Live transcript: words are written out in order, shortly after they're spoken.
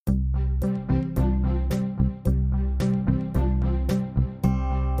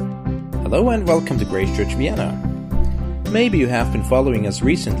Hello and welcome to Grace Church Vienna. Maybe you have been following us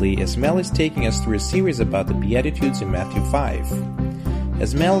recently as Mel is taking us through a series about the Beatitudes in Matthew 5.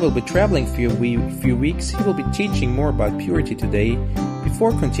 As Mel will be traveling for a few weeks, he will be teaching more about purity today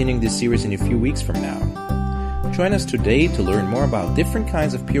before continuing this series in a few weeks from now. Join us today to learn more about different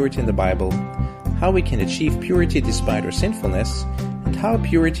kinds of purity in the Bible, how we can achieve purity despite our sinfulness, and how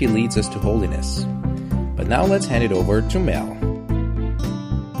purity leads us to holiness. But now let's hand it over to Mel.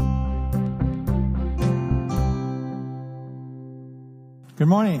 Good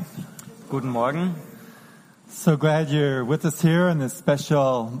morning. Guten Morgen. So glad you're with us here on this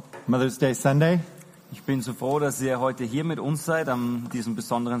special Mother's Day Sunday. Ich bin so froh, dass ihr heute hier mit uns seid an diesem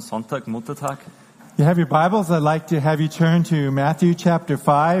besonderen Sonntag, Muttertag. You have your Bibles. I'd like to have you turn to Matthew chapter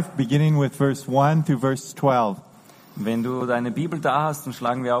 5, beginning with verse 1 through verse 12. Wenn du deine Bibel da hast, dann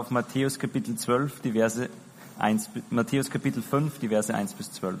schlagen wir auf Matthäus Kapitel 12, Matthäus Kapitel 5, die Verse 1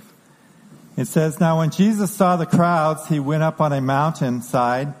 bis 12. It says, Now when Jesus saw the crowds, he went up on a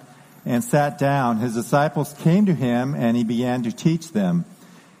mountainside and sat down. His disciples came to him, and he began to teach them.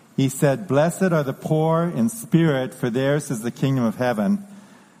 He said, Blessed are the poor in spirit, for theirs is the kingdom of heaven.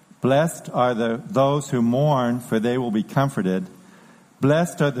 Blessed are those who mourn, for they will be comforted.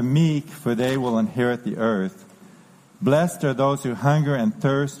 Blessed are the meek, for they will inherit the earth. Blessed are those who hunger and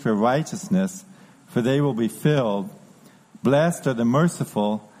thirst for righteousness, for they will be filled. Blessed are the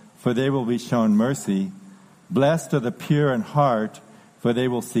merciful, for they will be shown mercy. Blessed are the pure in heart, for they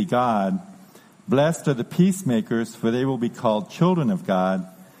will see God. Blessed are the peacemakers, for they will be called children of God.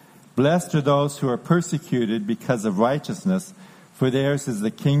 Blessed are those who are persecuted because of righteousness, for theirs is the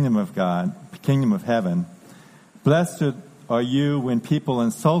kingdom of God, the kingdom of heaven. Blessed are you when people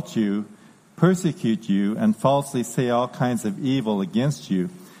insult you, persecute you, and falsely say all kinds of evil against you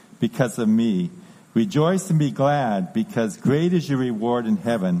because of me. Rejoice and be glad, because great is your reward in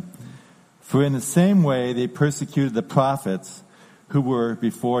heaven. For in the same way they persecuted the prophets who were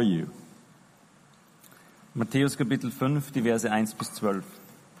before you. Matthäus Kapitel 5, die Verse 1 bis 12.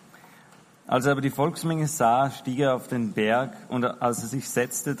 Als er aber die Volksmenge sah, stieg er auf den Berg, und als er sich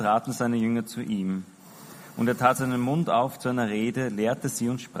setzte, traten seine Jünger zu ihm. Und er tat seinen Mund auf zu einer Rede, lehrte sie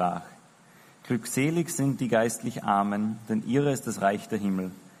und sprach: Glückselig sind die geistlich Armen, denn ihrer ist das Reich der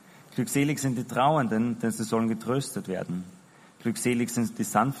Himmel. Glückselig sind die Trauernden, denn sie sollen getröstet werden. Glückselig sind die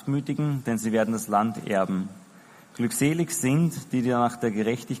Sanftmütigen, denn sie werden das Land erben. Glückselig sind die nach der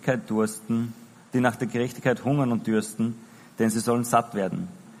Gerechtigkeit dursten, die nach der Gerechtigkeit hungern und dürsten, denn sie sollen satt werden.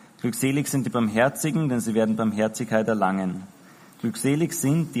 Glückselig sind die Barmherzigen, denn sie werden Barmherzigkeit erlangen. Glückselig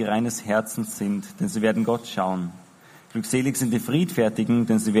sind die reines Herzens sind, denn sie werden Gott schauen. Glückselig sind die Friedfertigen,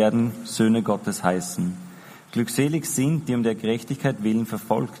 denn sie werden Söhne Gottes heißen. Glückselig sind, die um der Gerechtigkeit willen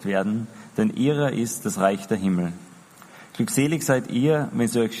verfolgt werden, denn ihrer ist das Reich der Himmel. Glückselig seid ihr, wenn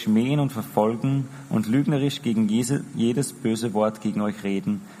sie euch schmähen und verfolgen und lügnerisch gegen jedes böse Wort gegen euch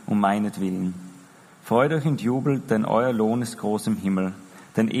reden, um meinetwillen. Freut euch und jubelt, denn euer Lohn ist groß im Himmel.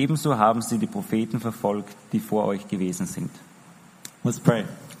 Denn ebenso haben sie die Propheten verfolgt, die vor euch gewesen sind. Let's pray.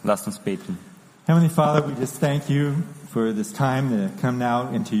 Lasst uns beten. Heavenly Father, we just thank you for this time to come now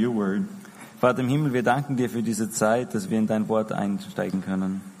into your word. Vater im Himmel, wir danken dir für diese Zeit, dass wir in dein Wort einsteigen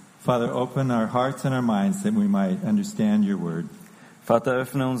können. Father, open our hearts and our minds that we might understand your word. Vater,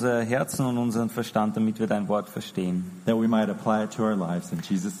 öffne unser Herzen und unseren Verstand, damit wir dein Wort verstehen. That we might apply it to our lives. In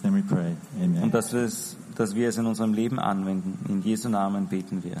Jesus' name we pray. Amen. Und dass wir es in unserem Leben anwenden. In Jesu Namen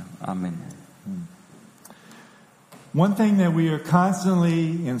beten wir. Amen. One thing that we are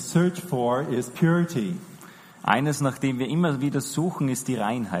constantly in search for is purity. Eines, nach dem wir immer wieder suchen, ist die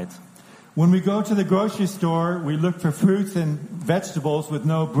Reinheit. When we go to the grocery store, we look for fruits and vegetables with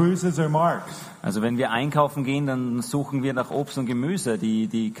no bruises or marks. Also wenn wir einkaufen gehen, dann suchen wir nach Obst und Gemüse,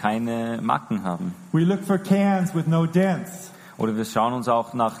 die keine Macken haben. We look for cans with no dents. Oder wir schauen uns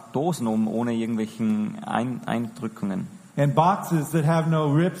auch nach Dosen um, ohne irgendwelchen Eindrückungen. And boxes that have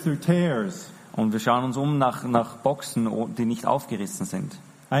no rips or tears. Und wir schauen uns um nach Boxen, die nicht aufgerissen sind.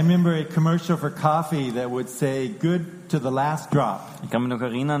 I remember a commercial for coffee that would say, good to the last drop. Ich kann mich noch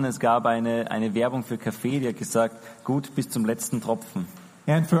erinnern, es gab eine Werbung für Kaffee, die hat gesagt, gut bis zum letzten Tropfen.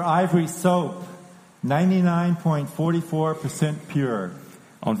 And for Ivory soap, 99.44% pure.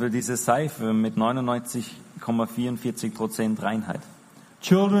 Und für diese Seife mit 99,44% Reinheit.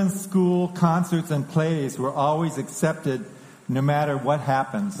 Children's school concerts and plays were always accepted no matter what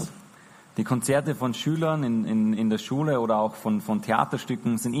happens. Die Konzerte von Schülern in der Schule oder auch von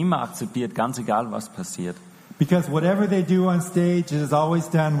Theaterstücken sind immer akzeptiert, ganz egal was passiert. Because whatever they do on stage, it is always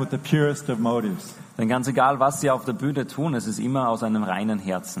done with the purest of motives. Denn ganz egal, was sie auf der Bühne tun, es ist immer aus einem reinen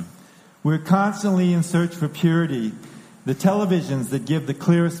Herzen. We're constantly in search for purity, the televisions that give the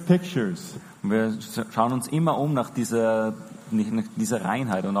clearest pictures, Und wir schauen uns immer um nach dieser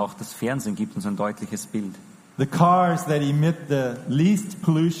Reinheit, und auch das Fernsehen gibt uns ein deutliches Bild. the cars that emit the least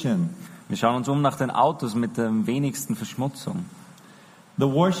pollution, Wir schauen uns um nach den Autos mit der wenigsten Verschmutzung the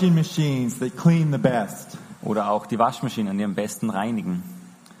washing machines that clean the best. oder auch die Waschmaschinen, die am besten reinigen.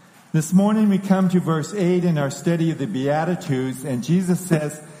 This morning we come to verse 8 in our study of the Beatitudes, and Jesus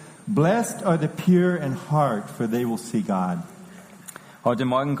says, "Blessed are the pure in heart, for they will see God." Heute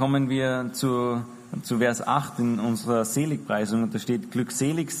Morgen kommen wir zu Vers 8 in unserer Seligpreisung, und da steht: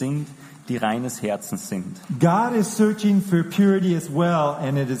 Glückselig sind, die reines Herzens sind. God is searching for purity as well,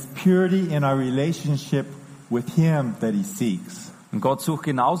 and it is purity in our relationship with Him that He seeks. Und Gott sucht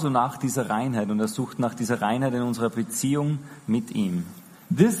genauso nach dieser Reinheit, und er sucht nach dieser Reinheit in unserer Beziehung mit ihm.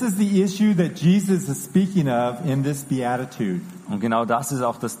 This is the issue that Jesus is speaking of in this beatitude. Und genau das ist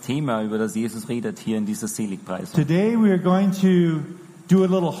auch das Thema, über das Jesus redet hier in dieser Seligpreisung. Today we are going to do a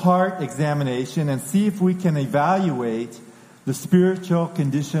little heart examination and see if we can evaluate the spiritual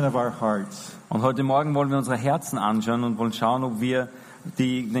condition of our hearts. Und heute Morgen wollen wir unsere Herzen anschauen und wollen schauen, ob wir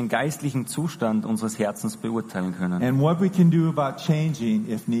den geistlichen Zustand unseres Herzens beurteilen können. And what we can do about changing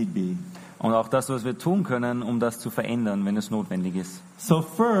if need be. Und auch das, was wir tun können, um das zu verändern, wenn es notwendig ist. So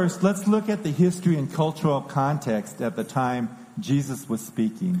first, let's look at the history and cultural context at the time Jesus was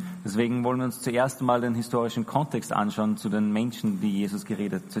speaking. Deswegen wollen wir uns zuerst mal den historischen Kontext anschauen zu den Menschen,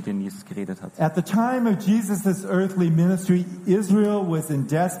 zu denen Jesus geredet hat. At the time of Jesus' earthly ministry, Israel was in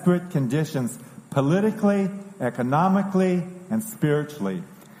desperate conditions politically, economically, and spiritually.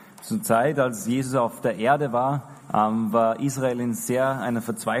 Zur Zeit, als Jesus auf der Erde war, war Israel in einem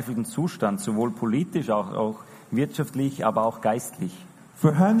verzweifelten Zustand, sowohl politisch, auch wirtschaftlich, aber auch geistlich.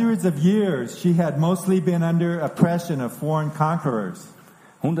 For hundreds of years, she had mostly been under oppression of foreign conquerors.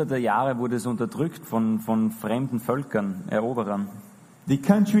 Hunderte Jahre wurde es unterdrückt von fremden Völkern, Eroberern. The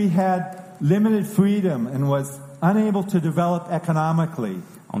country had limited freedom and was unable to develop economically.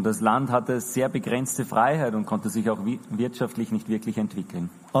 Und das Land hatte sehr begrenzte Freiheit und konnte sich auch wirtschaftlich nicht wirklich entwickeln.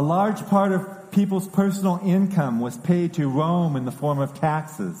 A large part of people's personal income was paid to Rome in the form of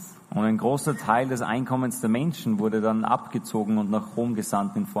taxes. Und ein großer Teil des Einkommens der Menschen wurde dann abgezogen und nach Rom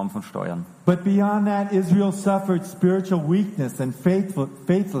gesandt in Form von Steuern. But beyond that, Israel suffered spiritual weakness and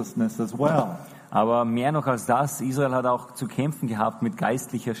faithlessness as well. Aber mehr noch als das, Israel hat auch zu kämpfen gehabt mit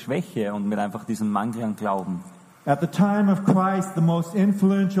geistlicher Schwäche und mit einfach diesem Mangel an Glauben. At the time of Christ, the most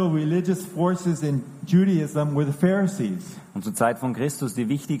influential religious forces in Judaism were the Pharisees. Und zur Zeit von Christus die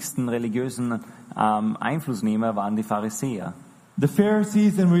wichtigsten religiösen Einflussnehmer waren die Pharisäer. The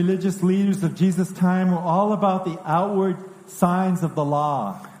Pharisees and religious leaders of Jesus' time were all about the outward signs of the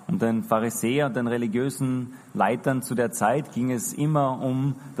law. Und den Pharisäern und den religiösen Leitern zu der Zeit ging es immer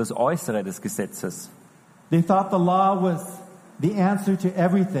um das Äußere des Gesetzes. They thought the law was the answer to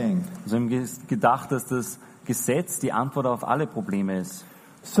everything. Sie haben gedacht, dass das Gesetz die Antwort auf alle Probleme ist.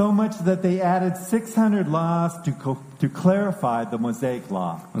 So much that they added 600 laws to clarify the Mosaic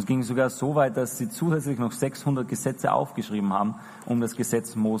Law. Und es ging sogar so weit, dass sie zusätzlich noch 600 Gesetze aufgeschrieben haben, um das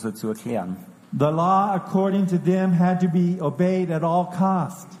Gesetz Mose zu erklären. The law, according to them, had to be obeyed at all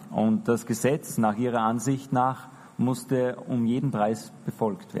cost. Und das Gesetz, nach ihrer Ansicht nach, musste um jeden Preis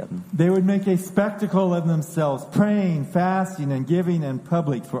befolgt werden. They would make a spectacle of themselves, praying, fasting, and giving in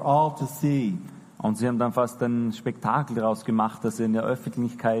public for all to see. Und sie haben dann fast ein Spektakel daraus gemacht, dass sie in der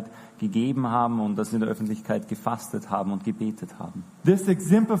Öffentlichkeit gegeben haben und dass sie in der Öffentlichkeit gefastet haben und gebetet haben. This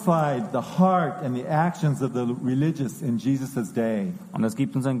exemplified the heart and the actions of the religious in Jesus' day. Und das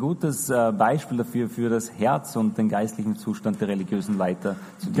gibt uns ein gutes Beispiel dafür, für das Herz und den geistlichen Zustand der religiösen Leiter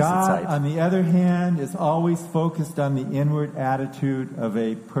zu dieser God, Zeit. on the other hand, is always focused on the inward attitude of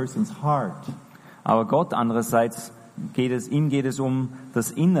a person's heart. Aber Gott andererseits geht es um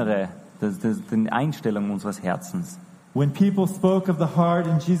das Innere, die Einstellung unseres Herzens. When people spoke of the heart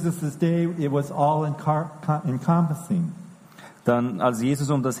in Jesus' day, it was all encompassing. Dann,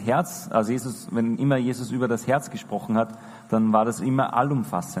 wenn immer Jesus über das Herz gesprochen hat, dann war das immer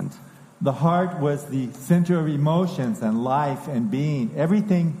allumfassend. The heart was the center of emotions and life and being.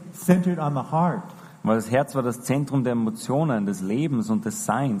 Everything centered on the heart. Weil das Herz war das Zentrum der Emotionen, des Lebens und des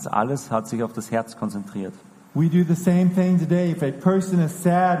Seins. Alles hat sich auf das Herz konzentriert. We do the same thing today. If a person is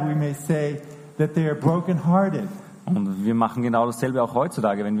sad, we may say that they are broken-hearted. Und wir machen genau dasselbe auch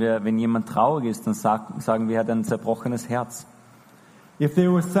heutzutage. Wenn jemand traurig ist, dann sagen wir, er hat ein zerbrochenes Herz. If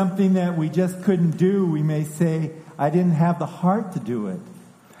there was something that we just couldn't do, we may say, I didn't have the heart to do it.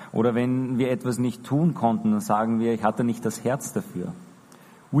 Oder wenn wir etwas nicht tun konnten, dann sagen wir, ich hatte nicht das Herz dafür.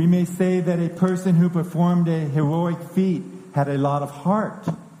 We may say that a person who performed a heroic feat had a lot of heart.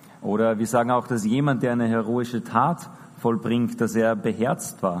 Oder wir sagen auch, dass jemand, der eine heroische Tat vollbringt, dass er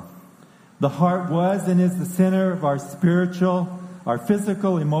beherzt war. The heart was and is the center of our spiritual, our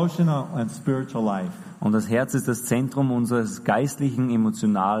physical, emotional, and spiritual life. Und das Herz ist das Zentrum unseres geistlichen,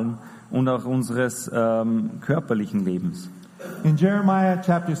 emotionalen und auch unseres körperlichen Lebens. In Jeremiah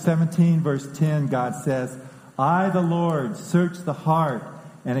chapter 17, verse 10, God says, I, the Lord, search the heart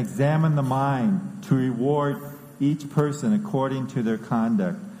and examine the mind to reward each person according to their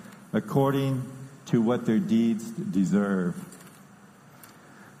conduct, according to what their deeds deserve.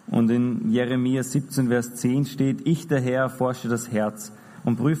 Und in Jeremia 17, Vers 10 steht, ich, der Herr, forsche das Herz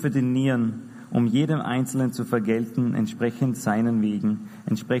und prüfe die Nieren, um jedem Einzelnen zu vergelten, entsprechend seinen Wegen,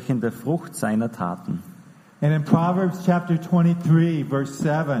 entsprechend der Frucht seiner Taten. And in Proverbs chapter 23, verse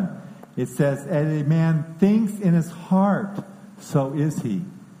 7, it says, as a man thinks in his heart, so is he.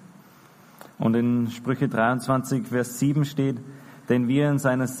 Und in Sprüche 23, Vers 7 steht, denn wie er in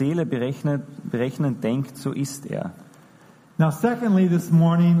seiner Seele berechnend denkt, so ist er. Now, secondly, this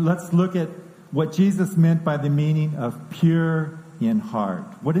morning, let's look at what Jesus meant by the meaning of pure in heart.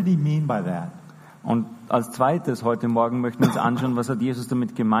 What did he mean by that? Und als zweites heute Morgen möchten wir uns anschauen, was hat Jesus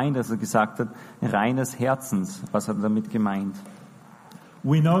damit gemeint, als er gesagt hat, reines Herzens. Was hat er damit gemeint?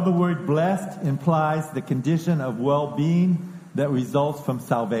 We know the word blessed implies the condition of well-being that results from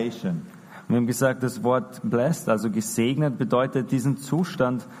salvation. Wir haben gesagt, das Wort blessed, also gesegnet, bedeutet diesen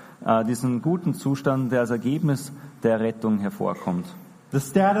Zustand, diesen guten Zustand, der als Ergebnis der Rettung hervorkommt. The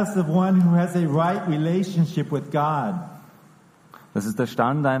status of one who has a right relationship with God. Das ist der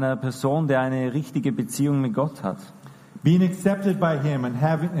Stand einer Person, der eine richtige Beziehung mit Gott hat. Being accepted by Him and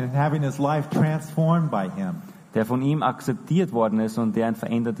having his life transformed by Him. Der von ihm akzeptiert worden ist und der ein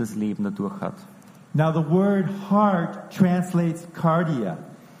verändertes Leben dadurch hat. Now the word heart translates cardia,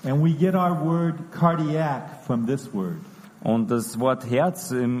 and we get our word cardiac from this word. Und das Wort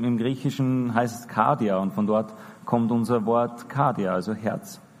Herz im Griechischen heißt Kardia und von dort kommt unser Wort Kardia, also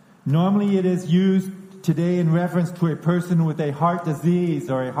Herz. Normally it is used today in reference to a person with a heart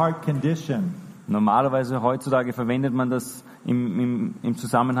disease or a heart condition. Normalerweise heutzutage verwendet man das im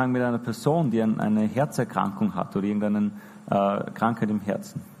Zusammenhang mit einer Person, die eine Herzerkrankung hat oder irgendeine Krankheit im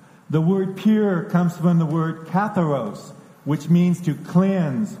Herzen. The word pure comes from the word katharos, which means to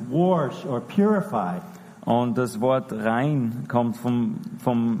cleanse, wash or purify. Und das Wort rein kommt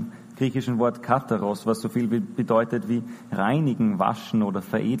vom griechischen Wort katharos, was so viel bedeutet wie reinigen, waschen oder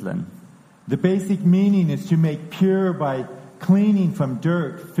veredeln. The basic meaning is to make pure by cleaning from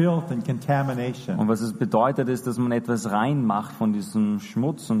dirt, filth and contamination. Und was es bedeutet, ist, dass man etwas rein macht von diesem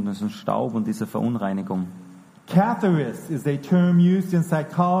Schmutz und diesem Staub und dieser Verunreinigung. Katharos is a term used in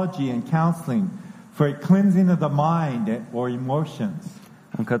psychology and counseling for a cleansing of the mind or emotions.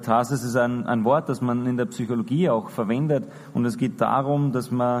 Und Katharsis ist ein Wort, das man in der Psychologie auch verwendet. Und es geht darum, dass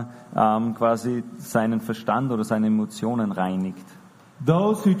man quasi seinen Verstand oder seine Emotionen reinigt.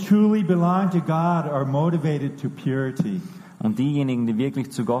 Those who truly belong to God are motivated to purity. Und diejenigen, die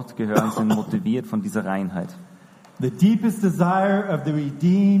wirklich zu Gott gehören, sind motiviert von dieser Reinheit. The deepest desire of the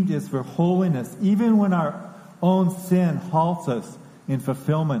redeemed is for holiness, even when our own sin halts us in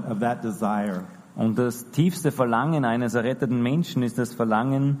fulfillment of that desire. Und das tiefste Verlangen eines erretteten Menschen ist das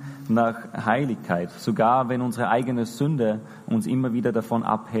Verlangen nach Heiligkeit, sogar wenn unsere eigene Sünde uns immer wieder davon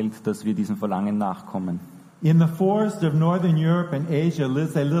abhält, dass wir diesem Verlangen nachkommen. In the forest of northern Europe and Asia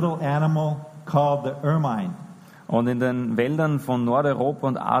lives a little animal called the ermine. Und in den Wäldern von Nordeuropa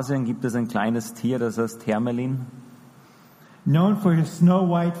und Asien gibt es ein kleines Tier, das heißt Hermelin. Known for his snow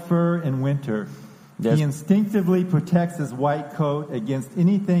white fur in winter, Yes. he instinctively protects his white coat against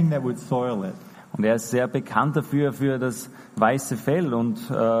anything that would soil it. Und er ist sehr bekannt dafür, für das weiße Fell und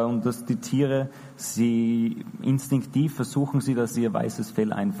dass die Tiere, sie instinktiv versuchen sie, dass sie ihr weißes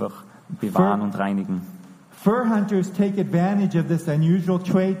Fell einfach bewahren und reinigen. Fur hunters take advantage of this unusual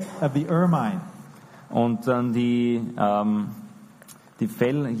trait of the ermine. Und dann die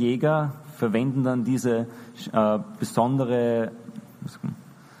Felljäger verwenden dann diese besondere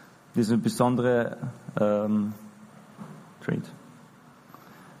Trait.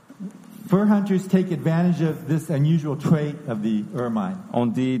 Fur hunters take advantage of this unusual trait of the ermine.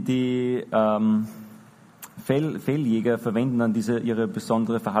 Und die Felljäger verwenden dann ihre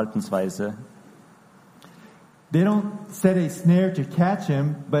besondere Verhaltensweise. They don't set a snare to catch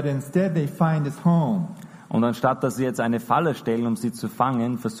him, but instead they find his home. Und anstatt dass sie jetzt eine Falle stellen, um sie zu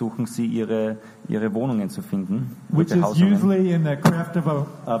fangen, versuchen sie ihre Wohnungen zu finden. Which ihre is Hausungen. usually in the cleft of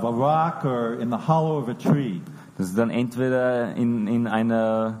a rock or in the hollow of a tree. Das ist dann entweder in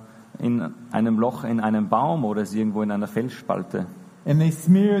einem Loch in einem Baum oder es ist irgendwo in einer Felsspalte. And they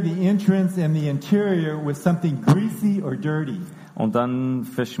smear the entrance and the interior with something greasy or dirty. Und dann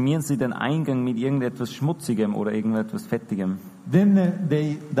verschmieren sie den Eingang mit irgendetwas Schmutzigem oder irgendetwas Fettigem. Then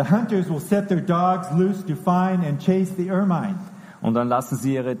the hunters will set their dogs loose to find and chase the ermine. Und dann lassen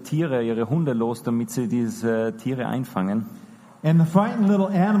sie ihre Hunde los, damit sie diese Tiere einfangen. And the frightened little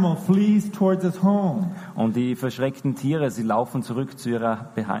animal flees towards its home, Und die verschreckten Tiere, sie laufen zurück zu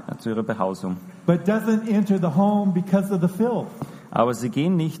ihrer Behausung. but doesn't enter the home because of the filth. Aber sie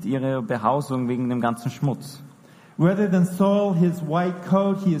gehen nicht ihre Behausung wegen dem ganzen Schmutz. Rather than soil his white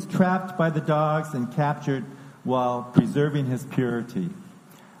coat, he is trapped by the dogs and captured while preserving his purity.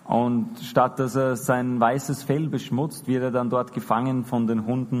 Und statt dass er sein weißes Fell beschmutzt, wird er dann dort gefangen von den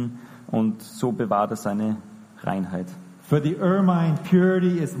Hunden und so bewahrt er seine Reinheit. For the ermine,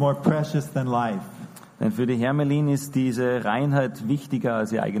 purity is more precious than life. Denn für die Hermelin ist diese Reinheit wichtiger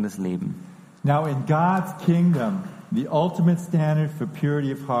als ihr eigenes Leben. Now in God's kingdom, the ultimate standard for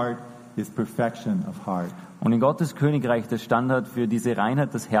purity of heart is perfection of heart. Und in Gottes Königreich der Standard für diese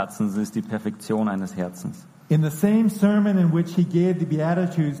Reinheit des Herzens ist die Perfektion eines Herzens. In the same sermon in which he gave the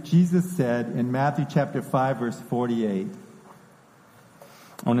Beatitudes, Jesus said in Matthew chapter 5, verse 48,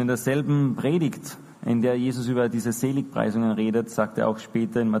 Und in derselben Predigt, in der Jesus über diese Seligpreisungen redet, sagt er auch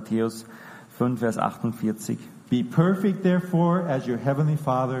später in Matthäus 5, Vers 48, "Be perfect, therefore, as your heavenly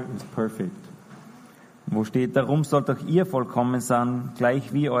Father is perfect." wo steht, darum sollt auch ihr vollkommen sein,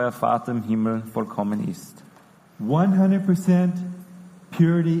 gleich wie euer Vater im Himmel vollkommen ist. 100%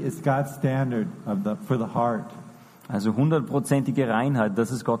 purity is God's standard for the heart. Also 100%ige Reinheit,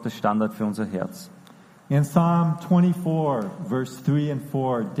 das ist Gottes Standard für unser Herz. In Psalm 24, verse 3 and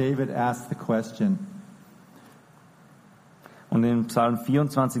 4, David asked the question, Und in Psalm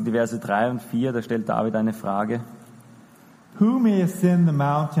 24, die Verse 3 und 4, da stellt David eine Frage. "Who may ascend the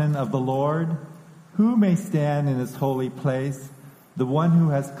mountain of the Lord? Who may stand in his holy place? The one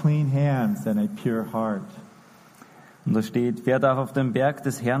who has clean hands and a pure heart." Und da steht, wer darf auf den Berg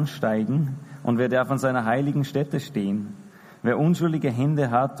des Herrn steigen und wer darf an seiner heiligen Stätte stehen? Wer unschuldige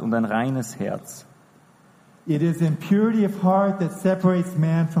Hände hat und ein reines Herz. It is in purity of heart that separates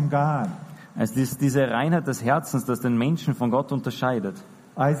man from God. Es ist diese Reinheit des Herzens, das den Menschen von Gott unterscheidet.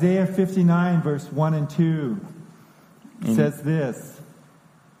 Isaiah 59, verse 1 and 2 In- says this,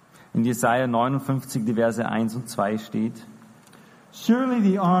 In Jesaja 59, die Verse 1 und 2 steht, "Surely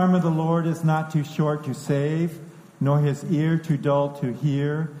the arm of the Lord is not too short to save, nor his ear too dull to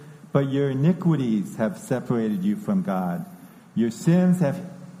hear, but your iniquities have separated you from God. Your sins have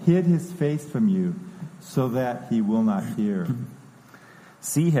hid his face from you, so that he will not hear."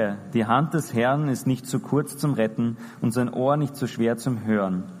 siehe, die Hand des Herrn ist nicht zu kurz zum Retten und sein Ohr nicht zu schwer zum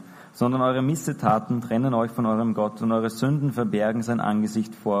Hören, sondern eure Missetaten trennen euch von eurem Gott und eure Sünden verbergen sein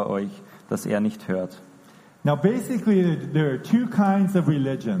Angesicht vor euch, dass er nicht hört. Now basically there are two kinds of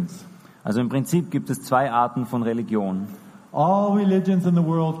religions. Also im Prinzip gibt es zwei Arten von Religion. All religions in the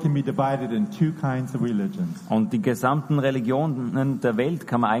world can be divided in two kinds of religions. Und die gesamten Religionen der Welt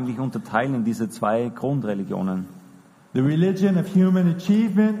kann man eigentlich unterteilen in diese zwei Grundreligionen. The religion of human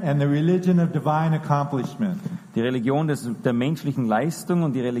achievement and the religion of divine accomplishment. Die Religion der menschlichen Leistung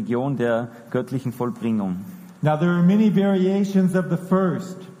und die Religion der göttlichen Vollbringung. Now there are many variations of the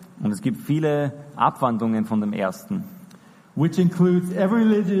first, Und es gibt viele Abwandlungen von dem ersten. which includes every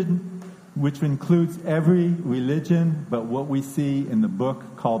religion but what we see in the book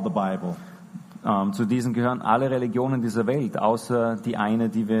called the Bible. Zu diesen gehören alle Religionen dieser Welt, außer die eine,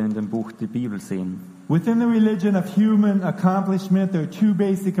 die wir in dem Buch der Bibel sehen. Within the religion of human accomplishment, there are two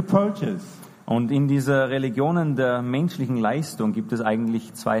basic approaches. Und in dieser Religionen der menschlichen Leistung gibt es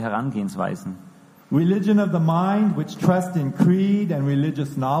eigentlich zwei Herangehensweisen. Religion of the mind, which trusts in creed and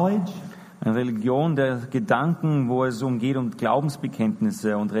religious knowledge. Eine Religion der Gedanken, wo es umgeht um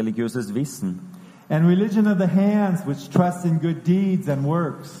Glaubensbekenntnisse und religiöses Wissen. And religion of the hands, which trusts in good deeds and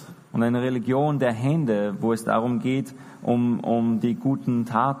works. Und eine Religion der Hände, wo es darum geht, um die guten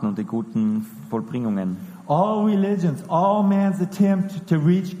Taten und die guten Vollbringungen. All religions, all man's attempt to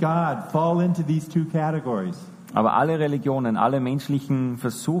reach God fall into these two categories. Aber alle Religionen, alle menschlichen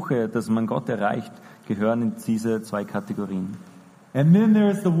Versuche, dass man Gott erreicht, gehören in diese zwei Kategorien. And then there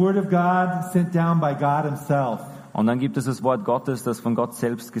is the Word of God sent down by God Himself. Und dann gibt es das Wort Gottes, das von Gott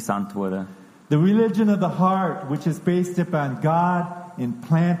selbst gesandt wurde. The religion of the heart, which is based upon God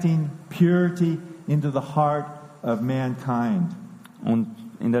implanting purity into the heart of mankind. Und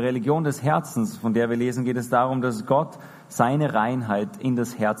in der Religion des Herzens, von der wir lesen, geht es darum, dass Gott seine Reinheit in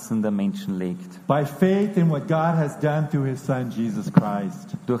das Herzen der Menschen legt. By faith in what God has done through His Son Jesus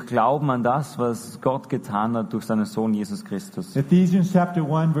Christ. Durch Glauben an das, was Gott getan hat durch seinen Sohn Jesus Christus. Ephesians chapter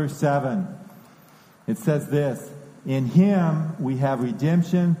 1 verse 7. It says this, "In Him we have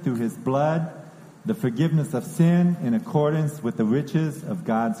redemption through His blood, the forgiveness of sin in accordance with the riches of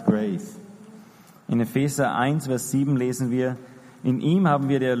God's grace. In Epheser 1, Vers 7 lesen wir, in ihm haben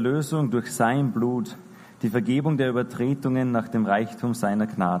wir die Erlösung durch sein Blut, die Vergebung der Übertretungen nach dem Reichtum seiner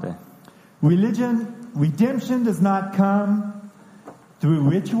Gnade. Redemption does not come through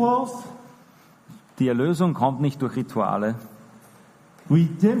rituals. Die Erlösung kommt nicht durch Rituale.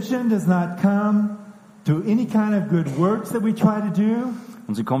 Redemption does not come through any kind of good works that we try to do.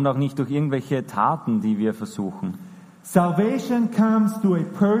 Und sie kommt auch nicht durch irgendwelche Taten, die wir versuchen. Salvation comes through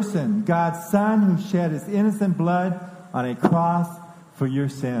a person, God's Son, who shed his innocent blood on a cross for your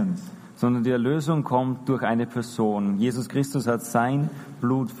sins. Sondern die Erlösung kommt durch eine Person. Jesus Christus hat sein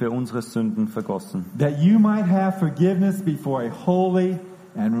Blut für unsere Sünden vergossen. That you might have forgiveness before a holy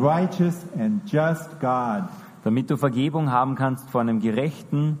and righteous and just God. Damit du Vergebung haben kannst vor einem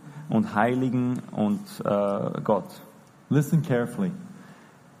gerechten und heiligen und Gott. Listen carefully.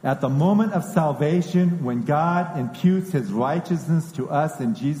 At the moment of salvation, when God imputes his righteousness to us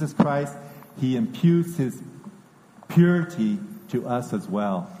in Jesus Christ, he imputes his purity to us as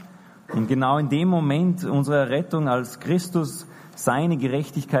well. Und genau in dem Moment unserer Rettung, als Christus seine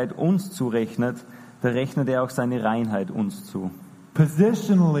Gerechtigkeit uns zurechnet, da rechnet er auch seine Reinheit uns zu.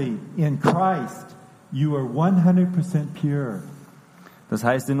 Positionally in Christ, you are 100% pure. Das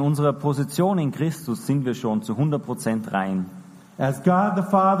heißt, in unserer Position in Christus sind wir schon zu 100% rein. As God the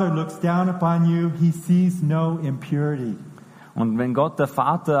Father looks down upon you, he sees no impurity. Und wenn Gott der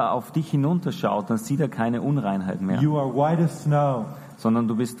Vater auf dich hinunterschaut, dann sieht er keine Unreinheit mehr, You are white as snow. sondern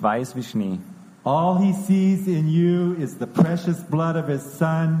du bist weiß wie Schnee. All he sees in you is the precious blood of his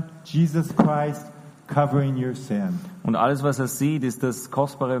Son, Jesus Christ, covering your sin. Und alles, was er sieht, ist das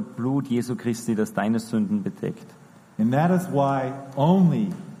kostbare Blut Jesu Christi, das deine Sünden bedeckt. And that is why only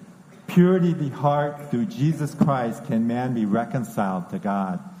purity of the heart through Jesus Christ can man be reconciled to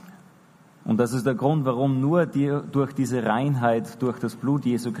God. Und das ist der Grund, warum nur durch diese Reinheit, durch das Blut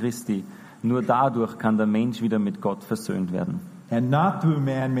Jesu Christi, nur dadurch kann der Mensch wieder mit Gott versöhnt werden. And not through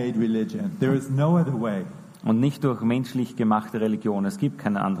man-made religion. There is no other way. Und nicht durch menschlich gemachte Religion. Es gibt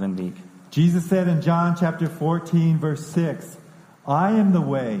keinen anderen Weg. Jesus said in John chapter 14, verse 6, I am the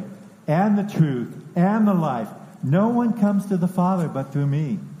way and the truth and the life. No one comes to the Father but through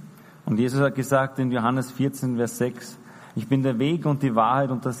me. Und Jesus hat gesagt in Johannes 14, Vers 6, ich bin der Weg und die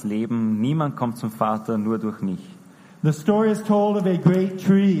Wahrheit und das Leben. Niemand kommt zum Vater, nur durch mich. The story is told of a great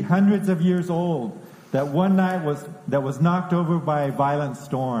tree, hundreds of years old, that one night was knocked over by a violent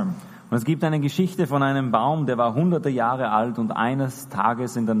storm. Und es gibt eine Geschichte von einem Baum, der war hunderte Jahre alt und eines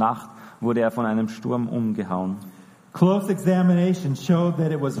Tages in der Nacht wurde er von einem Sturm umgehauen. Close examination showed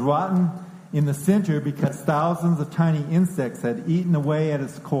that it was rotten in the center because thousands of tiny insects had eaten away at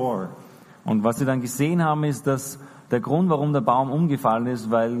its core. Und was sie dann gesehen haben, ist, dass der Grund, warum der Baum umgefallen ist,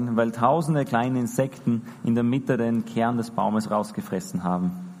 weil tausende kleine Insekten in der Mitte den Kern des Baumes rausgefressen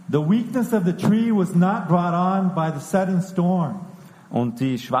haben. The weakness of the tree was not brought on by the sudden storm. Und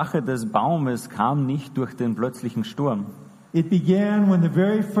die Schwache des Baumes kam nicht durch den plötzlichen Sturm. It began when the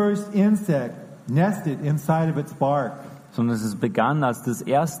very first insect nested inside of its bark. Sondern es begann, als das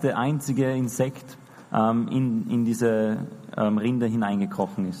erste einzige Insekt in diese Rinde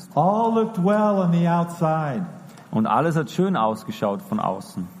hineingekrochen ist. All looked well on the outside, Und alles hat schön ausgeschaut von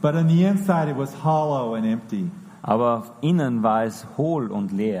außen. but on the inside it was hollow and empty. Aber innen war es hohl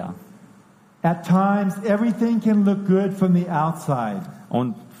und leer. At times, everything can look good from the outside,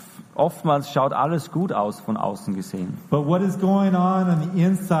 Und oftmals schaut alles gut aus von außen gesehen. but what is going on the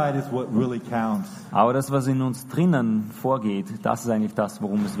inside is what really counts. Aber das, was in uns drinnen vorgeht, das ist eigentlich das,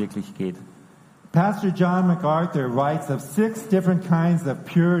 worum es wirklich geht. Pastor John MacArthur writes of 6 different kinds of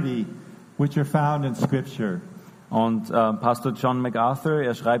purity which are found in Scripture. Und Pastor John MacArthur,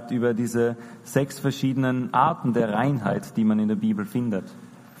 er schreibt über diese 6 verschiedenen Arten der Reinheit, die man in der Bibel findet.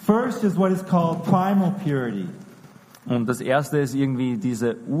 First is what is called primal purity. Und das erste ist irgendwie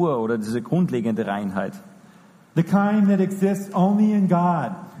diese oder diese grundlegende Reinheit. The kind that exists only in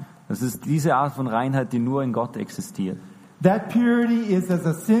God. Das ist diese Art von Reinheit, die nur in Gott existiert. That purity is as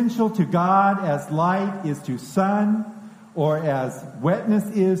essential to God as light is to sun or as wetness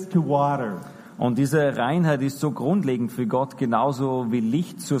is to water. Und diese Reinheit ist so grundlegend für Gott, genauso wie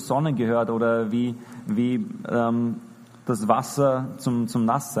Licht zur Sonne gehört oder wie das Wasser zum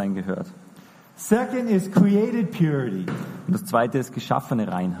Nasssein gehört. Second is created purity. Und das zweite ist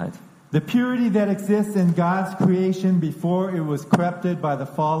geschaffene Reinheit. The purity that exists in God's creation before it was corrupted by the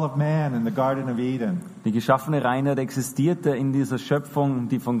fall of man in the Garden of Eden. Die geschaffene Reinheit existierte in dieser Schöpfung,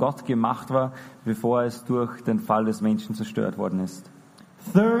 die von Gott gemacht war, bevor es durch den Fall des Menschen zerstört worden ist.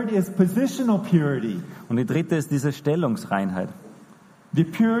 Third is positional purity. Und die dritte ist diese Stellungsreinheit. The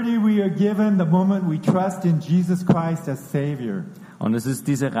purity we are given the moment we trust in Jesus Christ as Savior. Und es ist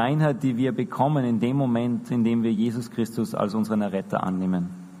diese Reinheit, die wir bekommen in dem Moment, in dem wir Jesus Christus als unseren Erretter annehmen.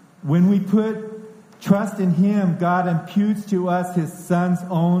 When we put trust in Him, God imputes to us His Son's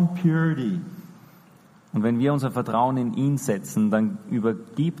own purity. Und wenn wir unser Vertrauen in ihn setzen, dann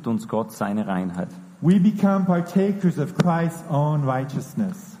übergibt uns Gott seine Reinheit. We become partakers of Christ's own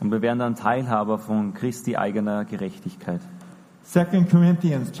righteousness. Und wir werden dann Teilhaber von Christi eigener Gerechtigkeit. 2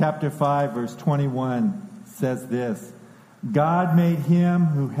 Corinthians chapter 5 verse 21 says this, God made him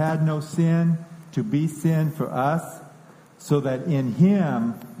who had no sin to be sin for us, so that in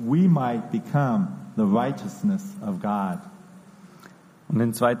him we might become the righteousness of God. Und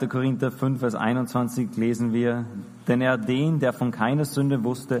in 2. Korinther 5, Vers 21 lesen wir, denn er hat den, der von keiner Sünde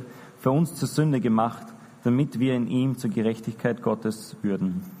wusste, für uns zur Sünde gemacht, damit wir in ihm zur Gerechtigkeit Gottes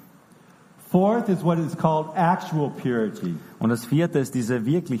würden. Fourth is what is called actual purity. Und das vierte ist diese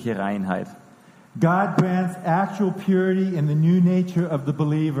wirkliche Reinheit. God grants actual purity in the new nature of the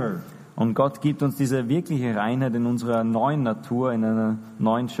believer. Und Gott gibt uns diese wirkliche Reinheit in unserer neuen Natur, in einer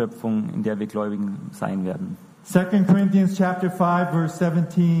neuen Schöpfung, in der wir Gläubigen sein werden. 2 Corinthians chapter 5 verse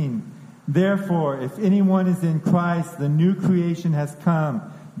 17. Therefore, if anyone is in Christ, the new creation has come.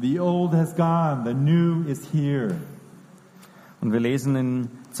 The old has gone, the new is here. Und wir lesen in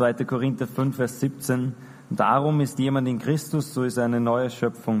 2. Korinther 5, Vers 17, darum ist jemand in Christus, so ist er eine neue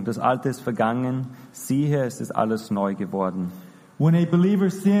Schöpfung. Das Alte ist vergangen, siehe, es ist alles neu geworden. When a believer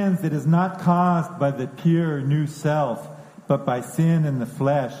sins, it is not caused by the pure new self, but by sin in the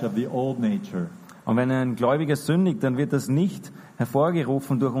flesh of the old nature. Und wenn ein Gläubiger sündigt, dann wird das nicht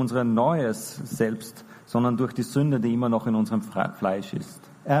hervorgerufen durch unser neues Selbst, sondern durch die Sünde, die immer noch in unserem Fleisch ist.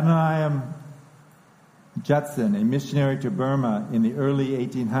 Adoniram Judson, a missionary to Burma in the early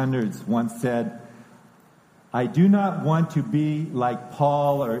 1800s, once said, I do not want to be like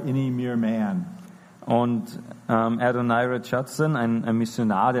Paul or any mere man. Und Adoniram Judson, ein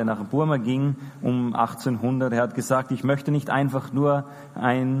Missionar, der nach Burma ging um 1800, er hat gesagt, ich möchte nicht einfach nur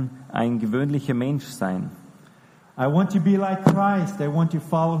ein gewöhnlicher Mensch sein. I want to be like Christ. I want to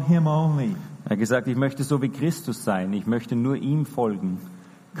follow Him only. Er hat gesagt, ich möchte so wie Christus sein, ich möchte nur ihm folgen.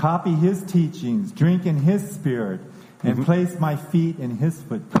 Copy His teachings, drink in His Spirit, and place my feet in His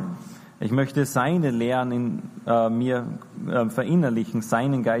footprints. Ich möchte seine Lehren in mir verinnerlichen,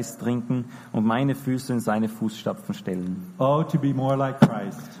 seinen Geist trinken und meine Füße in seine Fußstapfen stellen. Oh, to be more like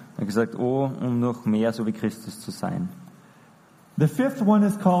Christ. Er hat gesagt, oh, um noch mehr so wie Christus zu sein. The fifth one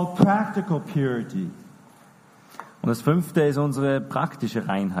is called practical purity. Und das fünfte ist unsere praktische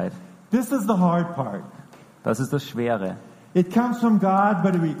Reinheit. This is the hard part. Das ist das Schwere. It comes from God,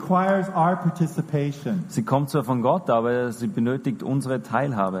 but it requires our participation. Sie kommt zwar von Gott, aber sie benötigt unsere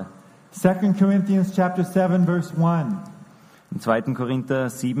Teilhabe. 2 Corinthians chapter 7 verse 1. In 2. Korinther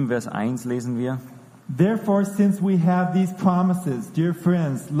 7, Vers 1 lesen wir, Therefore, since we have these promises, dear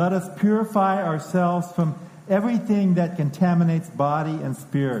friends, let us purify ourselves from everything that contaminates body and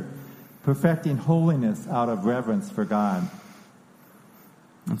spirit, perfecting holiness out of reverence for God.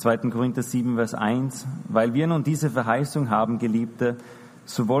 in 2. Korinther 7, Vers 1, weil wir nun diese Verheißung haben, Geliebte,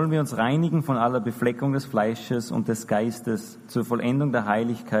 so wollen wir uns reinigen von aller Befleckung des Fleisches und des Geistes zur Vollendung der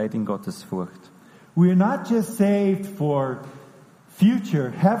Heiligkeit in Gottes Furcht. We are not just saved for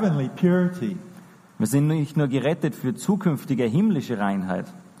future heavenly purity, Wir sind nicht nur gerettet für zukünftige himmlische Reinheit,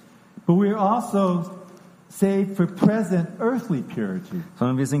 but we are also saved for present earthly purity.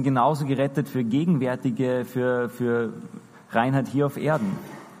 sondern wir sind genauso gerettet für gegenwärtige, für Reinheit hier auf Erden.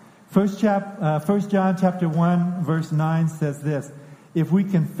 1 John chapter 1 verse 9 says this, If we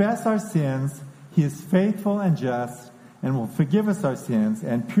confess our sins, He is faithful and just and will forgive us our sins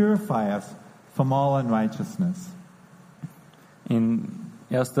and purify us from all unrighteousness. In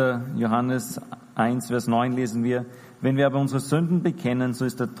 1. Johannes 1, Vers 9 lesen wir, wenn wir aber unsere Sünden bekennen, so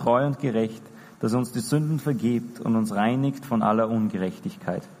ist er treu und gerecht, dass er uns die Sünden vergibt und uns reinigt von aller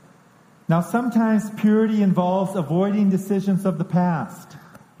Ungerechtigkeit. Now sometimes purity involves avoiding decisions of the past.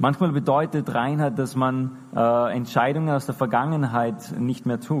 Manchmal bedeutet Reinheit, dass man Entscheidungen aus der Vergangenheit nicht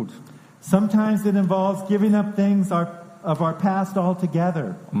mehr tut. Sometimes it involves giving up things of our past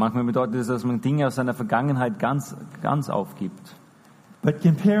altogether. Und manchmal bedeutet es, dass man Dinge aus seiner Vergangenheit ganz aufgibt. But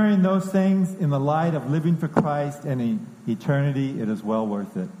comparing those things in the light of living for Christ and in eternity, it is well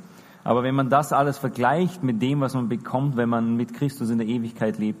worth it. Aber wenn man das alles vergleicht mit dem, was man bekommt, wenn man mit Christus in der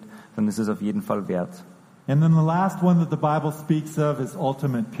Ewigkeit lebt, dann ist es auf jeden Fall wert. And then the last one that the Bible speaks of is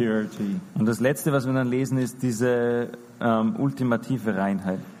ultimate purity. Und das Letzte, was wir dann lesen, ist diese ultimative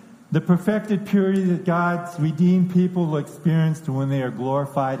Reinheit. The perfected purity that God's redeemed people will experience when they are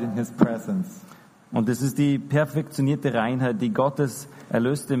glorified in His presence. Und das ist die perfektionierte Reinheit, die Gottes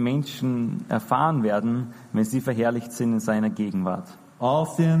erlöste Menschen erfahren werden, wenn sie verherrlicht sind in seiner Gegenwart. All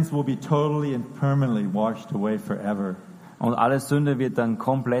sins will be totally and permanently washed away forever. Und alle Sünde wird dann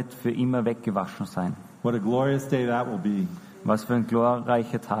komplett für immer weggewaschen sein. What a glorious day that will be. Was für ein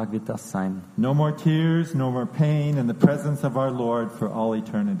glorreicher Tag wird das sein. No more tears, no more pain in the presence of our Lord for all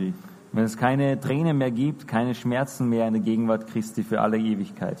eternity. Wenn es keine Tränen mehr gibt, keine Schmerzen mehr in der Gegenwart Christi für alle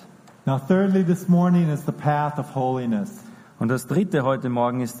Ewigkeit. Now thirdly this morning is the path of holiness. Und das dritte heute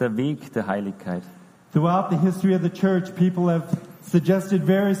Morgen ist der Weg der Heiligkeit. Throughout the history of the church, people have suggested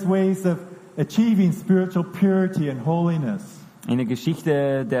various ways of achieving spiritual purity and holiness. In der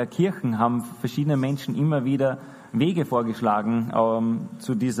Geschichte der Kirchen haben verschiedene Menschen immer wieder Wege vorgeschlagen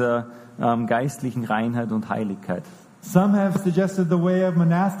zu dieser geistlichen Reinheit und Heiligkeit. Some have suggested the way of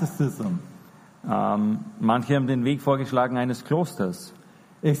monasticism. Manche haben den Weg vorgeschlagen eines Klosters.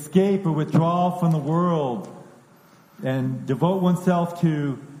 Escape or withdrawal from the world and devote oneself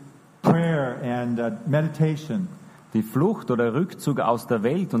to prayer and meditation. Die Flucht oder Rückzug aus der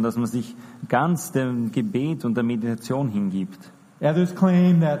Welt und dass man sich ganz dem Gebet und der Meditation hingibt. Others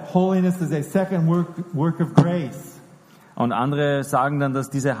claim that holiness is a second work of grace. Und andere sagen dann, dass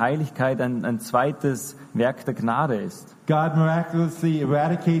diese Heiligkeit ein zweites Werk der Gnade ist. God miraculously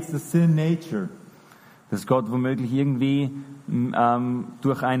eradicates the sin nature. Dass Gott womöglich irgendwie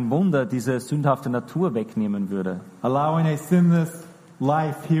durch ein Wunder diese sündhafte Natur wegnehmen würde. Allowing a sinless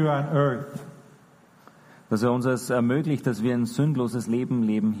life here on earth. Dass er uns es ermöglicht, dass wir ein sündloses Leben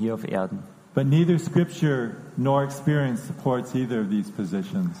leben hier auf Erden. But neither scripture nor experience supports either of these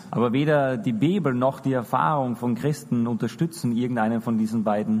positions. Aber weder die Bibel noch die Erfahrung von Christen unterstützen irgendeine von diesen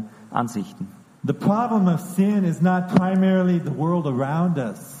beiden Ansichten. The problem of sin is not primarily the world around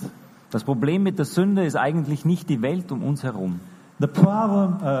us. Das Problem mit der Sünde ist eigentlich nicht die Welt um uns herum. The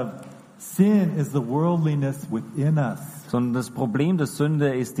problem of sin is the worldliness within us, Sondern das Problem der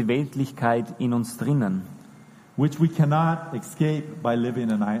Sünde ist die Weltlichkeit in uns drinnen. which we cannot escape by living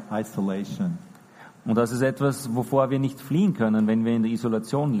in isolation. Und das ist etwas, wovor wir nicht fliehen können, wenn wir in der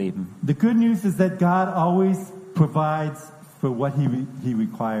Isolation leben. The good news is that God always provides for what he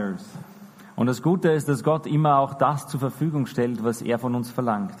requires. Und das Gute ist, dass Gott immer auch das zur Verfügung stellt, was er von uns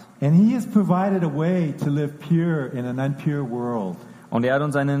verlangt. And he has provided a way to live pure in an unpure world. Und er hat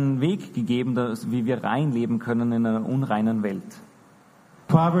uns einen Weg gegeben, wie wir rein leben können in einer unreinen Welt.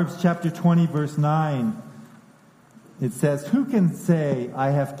 Proverbs chapter 20 verse 9, it says, "Who can say,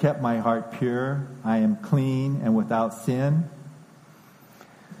 I have kept my heart pure, I am clean and without sin?"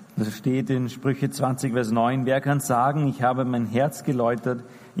 Das steht in Sprüche 20, Vers 9. Wer kann sagen, ich habe mein Herz geläutert,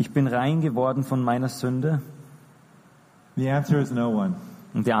 ich bin rein geworden von meiner Sünde? The answer is no one.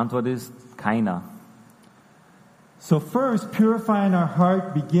 Und die Antwort ist keiner. So first, purifying our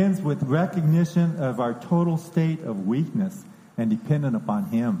heart begins with recognition of our total state of weakness and dependent upon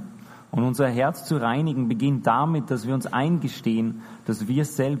Him. Und unser Herz zu reinigen beginnt damit, dass wir uns eingestehen, dass wir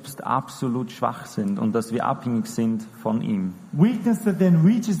selbst absolut schwach sind und dass wir abhängig sind von ihm. Weakness that then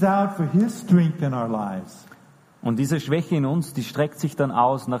reaches out for His strength in our lives. Und diese Schwäche in uns, die streckt sich dann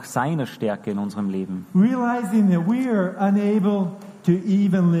aus nach seiner Stärke in unserem Leben. Realizing that we are unable to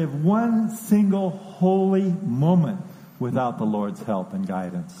even live one single holy moment without the Lord's help and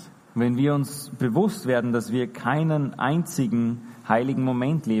guidance. Wenn wir uns bewusst werden, dass wir keinen einzigen heiligen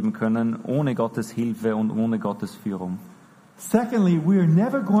Moment leben können, ohne Gottes Hilfe und ohne Gottes Führung. Secondly, we are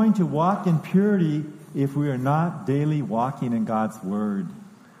never going to walk in purity if we are not daily walking in God's Word.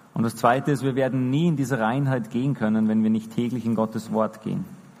 Und das Zweite ist, wir werden nie in diese Reinheit gehen können, wenn wir nicht täglich in Gottes Wort gehen.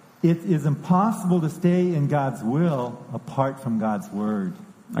 It is impossible to stay in God's will apart from God's Word.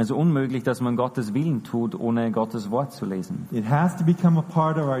 Also unmöglich, dass man Gottes Willen tut, ohne Gottes Wort zu lesen. It has to become a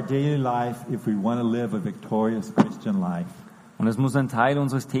part of our daily life if we want to live a victorious Christian life. Und es muss ein Teil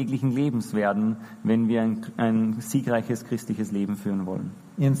unseres täglichen Lebens werden, wenn wir ein siegreiches christliches Leben führen wollen.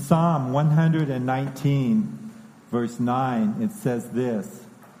 In Psalm 119, verse 9, it says this,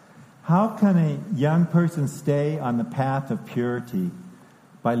 "How can a young person stay on the path of purity?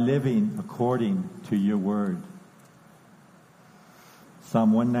 By living according to your word."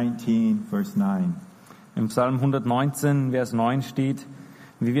 Psalm 119, verse 9. Im Psalm 119, Vers 9 steht,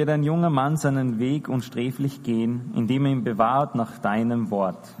 wie wird ein junger Mann seinen Weg unsträflich gehen, indem er ihn bewahrt nach deinem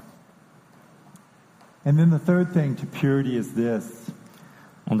Wort. And then the third thing to purity is this.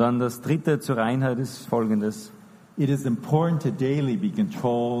 Und dann das dritte zur Reinheit ist folgendes. It is important to daily be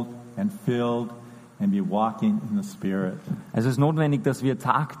controlled and filled and be walking in the Spirit. Es ist notwendig, dass wir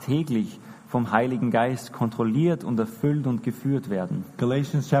tagtäglich vom Heiligen Geist kontrolliert und erfüllt und geführt werden.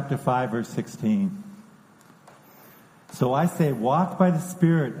 Galatians chapter 5, verse 16. So I say, walk by the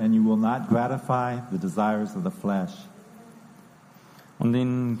Spirit, and you will not gratify the desires of the flesh. Und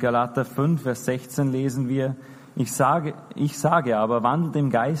in Galater 5, Vers 16 lesen wir, ich sage aber, wandelt im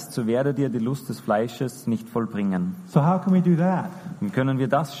Geist, so werdet ihr die Lust des Fleisches nicht vollbringen. So how can we do that? Wie können wir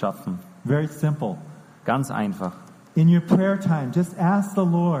das schaffen? Very simple. Ganz einfach. In your prayer time, just ask the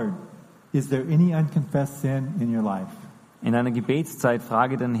Lord, is there any unconfessed sin in your life? In einer Gebetszeit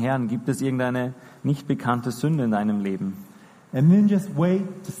frage den Herrn, gibt es irgendeine nicht bekannte Sünde in deinem Leben? And then just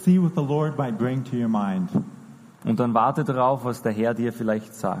wait to see what the Lord might bring to your mind. Und dann warte darauf, was der Herr dir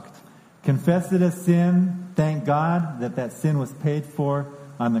vielleicht sagt. Confess it as sin. Thank God that sin was paid for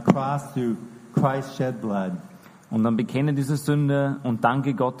on the cross through Christ's shed blood. Und dann bekenne diese Sünde und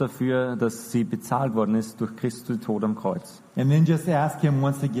danke Gott dafür, dass sie bezahlt worden ist durch Christi Tod am Kreuz. And then just ask Him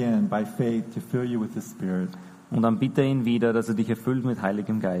once again by faith to fill you with the Spirit. Und dann bitte ihn wieder, dass er dich erfüllt mit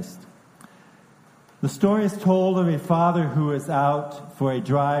Heiligem Geist. The story is told of a father who was out for a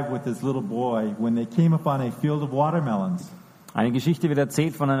drive with his little boy when they came upon a field of watermelons. Eine Geschichte wird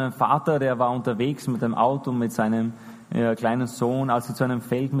erzählt von einem Vater, der war unterwegs mit dem Auto mit seinem kleinen Sohn, als sie zu einem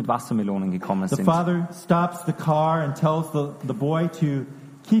Feld mit Wassermelonen gekommen The sind. father stops the car and tells the boy to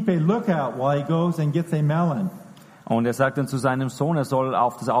keep a lookout while he goes and gets a melon. Und er sagt dann zu seinem Sohn, er soll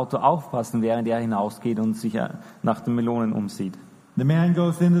auf das Auto aufpassen, während er hinausgeht und sich nach den Melonen umsieht. The man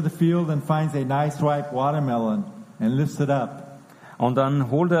goes into the field and finds a nice ripe watermelon and lifts it up. Und dann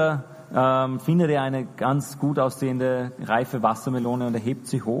findet er eine ganz gut aussehende, reife Wassermelone und er hebt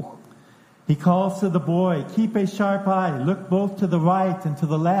sie hoch. He calls to the boy, keep a sharp eye, look both to the right and to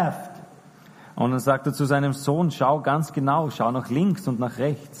the left. Und dann sagt er zu seinem Sohn, schau ganz genau, schau nach links und nach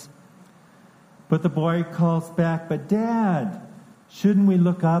rechts. But the boy calls back, but Dad, shouldn't we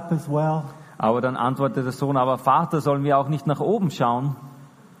look up as well? Aber dann antwortet der Sohn, aber Vater, sollen wir auch nicht nach oben schauen?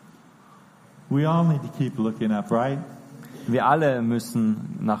 We all need to keep looking up, right? Wir alle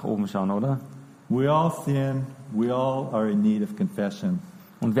müssen nach oben schauen, oder? We all sin, we all are in need of confession.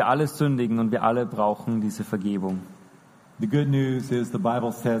 Und wir alle sündigen und wir alle brauchen diese Vergebung. The good news is the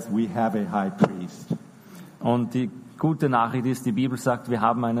Bible says we have a high priest. Und die gute Nachricht ist, die Bibel sagt, wir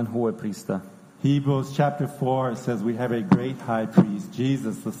haben einen Hohepriester. Hebrews chapter 4 says we have a great high priest,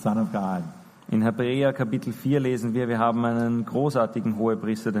 Jesus, the Son of God. In Hebräer Kapitel 4 lesen wir haben einen großartigen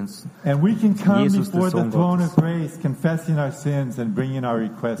Hohepriester, den And we can come Jesus, der before the Sohn throne Gottes. of grace, confessing our sins and bringing our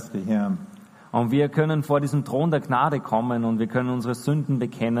requests to Him. Und wir können vor diesem Thron der Gnade kommen und wir können unsere Sünden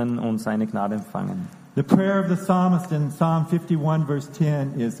bekennen und seine Gnade empfangen. The prayer of the psalmist in Psalm 51 verse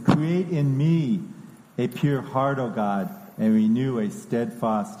 10 is, create in me a pure heart, O God, and renew a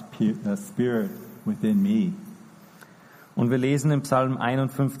steadfast spirit within me. Und wir lesen im Psalm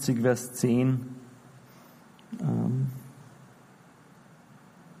 51, Vers 10.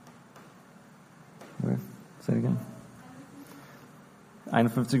 Say it again.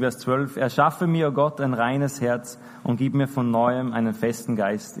 51, Vers 12. Erschaffe mir, o Gott, ein reines Herz und gib mir von Neuem einen festen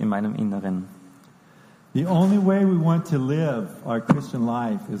Geist in meinem Inneren. The only way we want to live our Christian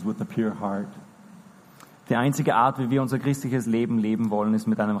life is with a pure heart. Die einzige Art, wie wir unser christliches Leben leben wollen, ist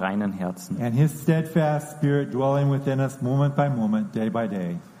mit einem reinen Herzen. And His steadfast spirit dwelling within us moment by moment, day by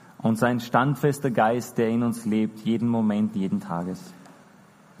day. Und sein standfester Geist, der in uns lebt, jeden Moment, jeden Tages.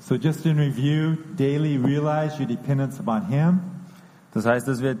 So just in review, daily realize your dependence upon Him. Das heißt,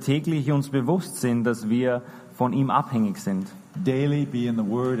 dass wir täglich uns bewusst sind, dass wir von ihm abhängig sind. Daily be in the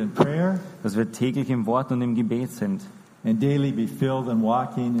Word and prayer. Dass wir täglich im Wort und im Gebet sind. And daily be filled and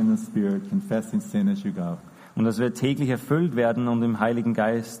walking in the Spirit, confessing sin as you go. Und dass wir täglich erfüllt werden und im Heiligen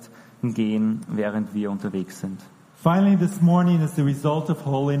Geist gehen, während wir unterwegs sind. Finally, this morning is the result of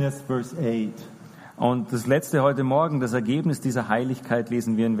holiness, verse 8. Und das letzte heute Morgen, das Ergebnis dieser Heiligkeit,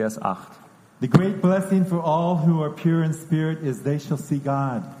 lesen wir in Vers 8. The great blessing for all who are pure in spirit is they shall see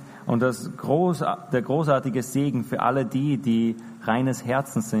God. Und der großartige Segen für alle die, die reines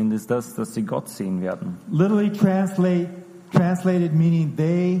Herzens sind, ist das, dass sie Gott sehen werden. Literally translated meaning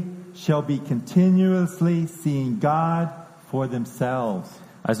they shall be continuously seeing God for themselves.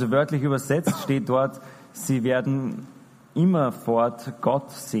 Also wörtlich übersetzt steht dort, sie werden immerfort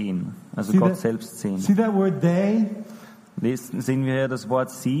Gott sehen, also Gott selbst sehen. See that word they? Sehen wir hier das Wort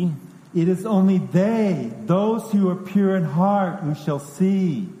sie? It is only they, those who are pure in heart, who shall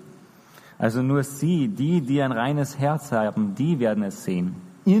see. Also nur sie, die ein reines Herz haben, die werden es sehen.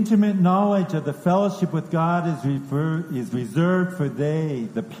 Intimate knowledge of the fellowship with God is reserved for they,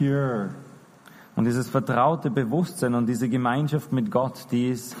 the pure. Und dieses vertraute Bewusstsein und diese Gemeinschaft mit Gott, die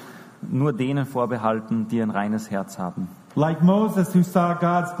ist nur denen vorbehalten, die ein reines Herz haben. Like Moses, who saw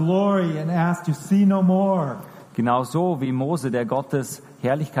God's glory and asked to see no more. Genauso wie Mose, der Gottes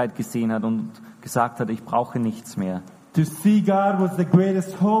Herrlichkeit gesehen hat und gesagt hat, ich brauche nichts mehr. To see God was the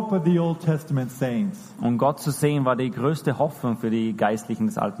greatest hope of the Old Testament saints. Und Gott zu sehen war die größte Hoffnung für die Geistlichen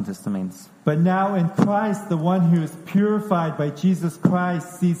des Alten Testaments. But now in Christ, the one who is purified by Jesus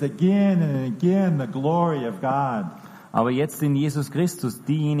Christ sees again and again the glory of God. Aber jetzt in Jesus Christus,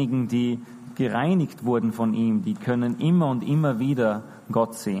 diejenigen, die gereinigt wurden von ihm, die können immer und immer wieder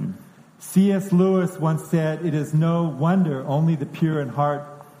Gott sehen. C.S. Lewis once said, "It is no wonder only the pure in heart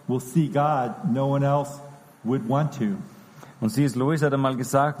will see God. No one else would want to." Und C.S. Lewis hat einmal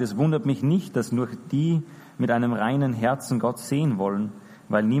gesagt, es wundert mich nicht, dass nur die mit einem reinen Herzen Gott sehen wollen,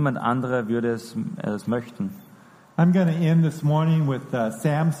 weil niemand anderer würde es möchten. I'm going to end this morning with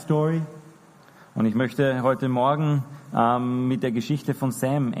Sam's story. Und ich möchte heute Morgen mit der Geschichte von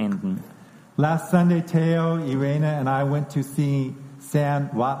Sam enden. Last Sunday, Theo, Irena, and I went to see Sam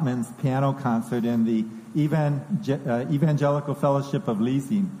Wattman's piano concert in the Evangelical Fellowship of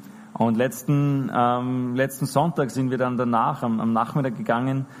Leasing. Und letzten Sonntag sind wir dann danach am Nachmittag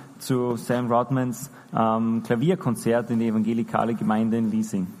gegangen zu Sam Rodmans Klavierkonzert in die evangelikale Gemeinde in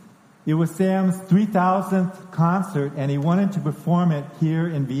Leasing. It was Sam's 3000th concert, and he wanted to perform it here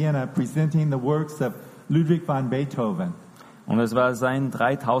in Vienna, presenting the works of Ludwig van Beethoven. Und es war sein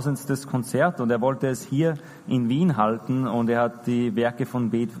 3000. Konzert und er wollte es hier in Wien halten und er hat die Werke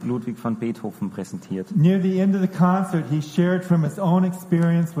von Ludwig van Beethoven präsentiert. Near the end of the concert, he shared from his own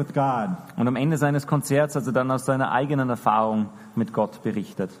experience with God. Und am Ende seines Konzerts hat er dann aus seiner eigenen Erfahrung mit Gott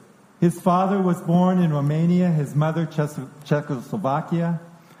berichtet. His father was born in Romania, his mother Czechoslovakia.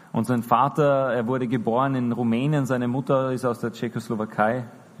 Und sein Vater, er wurde geboren in Rumänien, seine Mutter ist aus der Tschechoslowakei.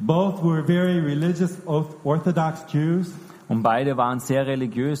 Both were very religious Orthodox Jews. Und beide waren sehr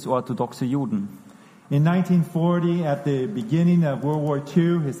religiös orthodoxe Juden. In 1940, at the beginning of World War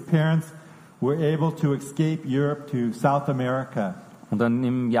II, his parents were able to escape Europe to South America. Und dann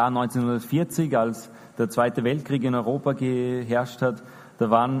im Jahr 1940, als der Zweite Weltkrieg in Europa geherrscht hat,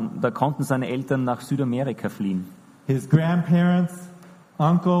 da konnten seine Eltern nach Südamerika fliehen. His grandparents,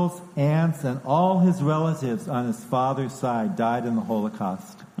 uncles, aunts, and all his relatives on his father's side died in the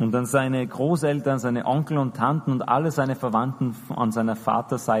Holocaust. Und dann seine Großeltern, seine Onkel und Tanten und alle seine Verwandten an seiner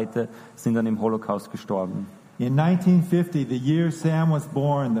Vaterseite sind dann im Holocaust gestorben. In 1950, the year Sam was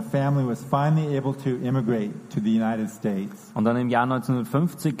born, the family was finally able to immigrate to the United States. Und dann im Jahr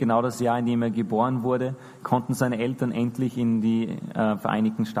 1950, genau das Jahr, in dem er geboren wurde, konnten seine Eltern endlich in die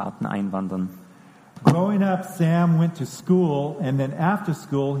Vereinigten Staaten einwandern. Growing up, Sam went to school, and then after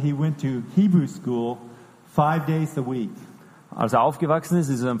school, he went to Hebrew school 5 days a week. Als er aufgewachsen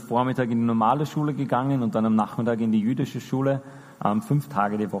ist er am Vormittag in die normale Schule gegangen und dann am Nachmittag in die jüdische Schule, 5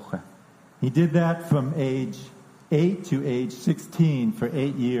 Tage die Woche. He did that from age 8 to age 16 for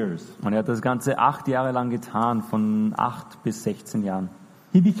 8 years. Und er hat das Ganze 8 Jahre lang getan, von 8 bis 16 Jahren.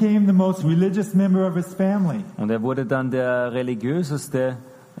 He became the most religious member of his family. Und er wurde dann der religiöseste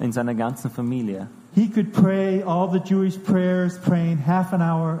in seiner ganzen Familie. He could pray all the Jewish prayers, praying half an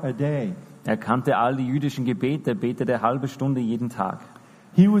hour a day. Er kannte all die jüdischen Gebete, betete eine halbe Stunde jeden Tag.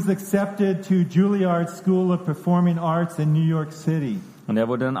 He was accepted to Juilliard School of Performing Arts in New York City. Und er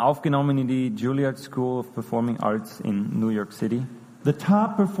wurde dann aufgenommen in die Juilliard School of Performing Arts in New York City. The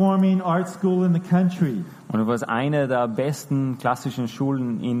top performing art school in the country. Und er war eine der besten klassischen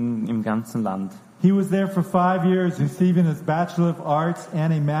Schulen im ganzen Land. He was there for 5 years, receiving his Bachelor of Arts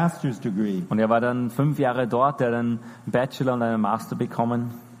and a Master's degree. Und er war dann 5 Jahre dort, er hat einen Bachelor und einen Master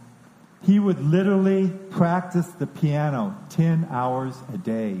bekommen. He would literally practice the piano 10 hours a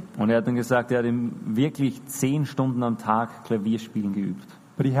day. Und er hat dann gesagt, er hat wirklich 10 Stunden am Tag Klavierspielen geübt.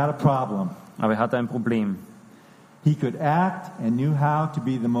 But he had a problem. Aber er hatte ein Problem. He could act and knew how to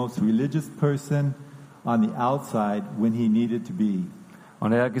be the most religious person on the outside when he needed to be.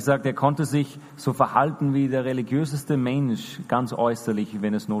 Und er hat gesagt, er konnte sich so verhalten wie der religiöseste Mensch, ganz äußerlich,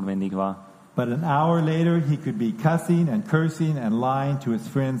 wenn es notwendig war. But an hour later, he could be cussing and cursing and lying to his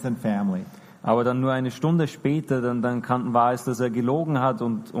friends and family. Aber dann nur eine Stunde später, dann war es, dass er gelogen hat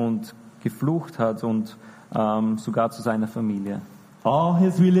und geflucht hat und sogar zu seiner Familie. All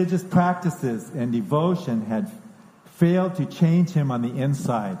his religious practices and devotion had failed to change him on the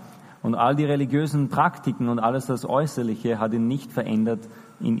inside. Und all die religiösen Praktiken und alles das Äußerliche hat ihn nicht verändert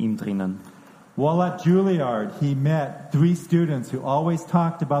in ihm drinnen. While at Juilliard, he met 3 students who always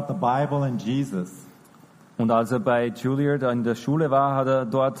talked about the Bible and Jesus. Und als er bei Juilliard in der Schule war, hat er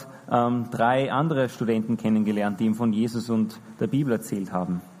dort 3 andere Studenten kennengelernt, die ihm von Jesus und der Bibel erzählt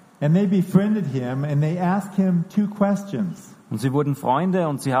haben. And they befriended him and they asked him 2 questions. Und sie wurden Freunde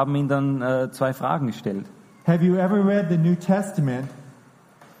und sie haben ihm dann 2 Fragen gestellt. Have you ever read the New Testament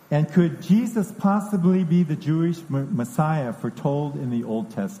And could Jesus possibly be the Jewish Messiah foretold in the Old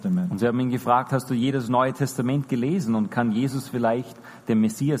Testament? Und sie haben ihn gefragt, hast du jedes Neue Testament gelesen und kann Jesus vielleicht der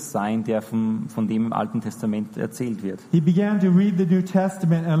Messias sein, der von dem im Alten Testament erzählt wird? He began to read the New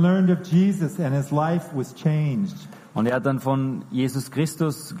Testament and learned of Jesus, and his life was changed. Und er hat dann von Jesus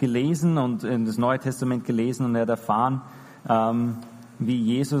Christus gelesen und in das Neue Testament gelesen und er hat erfahren, wie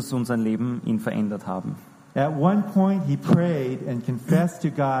Jesus und sein Leben ihn verändert haben. At one point, he prayed and confessed to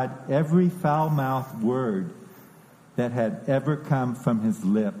God every foul-mouthed word that had ever come from his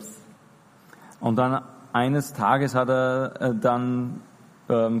lips. Und dann eines Tages hat er dann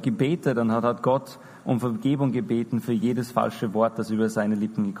gebetet und hat Gott um Vergebung gebeten für jedes falsche Wort, das über seine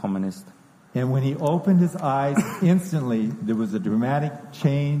Lippen gekommen ist. And when he opened his eyes, instantly there was a dramatic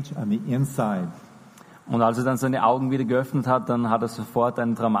change on the inside. Und als er dann seine Augen wieder geöffnet hat, dann hat er sofort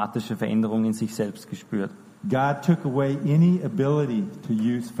eine dramatische Veränderung in sich selbst gespürt. God took away any ability to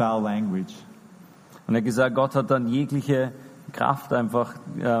use foul language. Und er hat gesagt, Gott hat dann jegliche Kraft einfach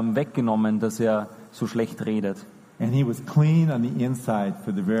weggenommen, dass er so schlecht redet. And he was clean on the inside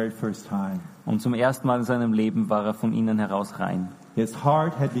for the very first time. Und zum ersten Mal in seinem Leben war er von innen heraus rein. His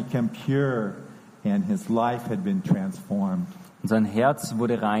heart had become pure and his life had been transformed. Und sein Herz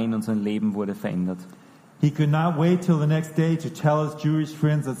wurde rein und sein Leben wurde verändert. He could not wait till the next day to tell his Jewish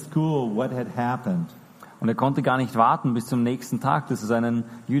friends at school what had happened. Und er konnte gar nicht warten bis zum nächsten Tag, dass er seinen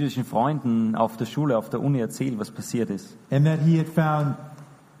jüdischen Freunden auf der Schule, auf der Uni erzählt, was passiert ist. And that he had found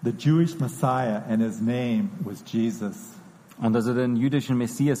the Jewish Messiah and his name was Jesus. Und dass er den jüdischen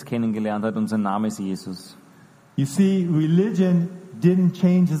Messias kennengelernt hat und sein Name ist Jesus. You see, religion didn't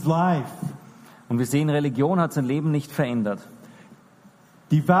change his life. Und wir sehen, Religion hat sein Leben nicht verändert.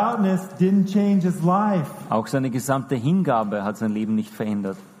 Devoutness didn't change his life. Auch seine gesamte Hingabe hat sein Leben nicht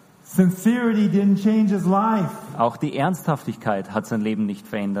verändert. Sincerity didn't change his life. Auch die Ernsthaftigkeit hat sein Leben nicht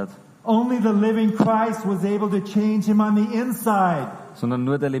verändert. Only the living Christ was able to change him on the inside. Sondern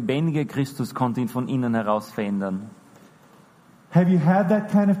nur der lebendige Christus konnte ihn von innen heraus verändern. Have you had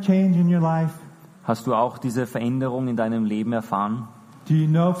that kind of change in your life? Hast du auch diese Veränderung in deinem Leben erfahren? Do you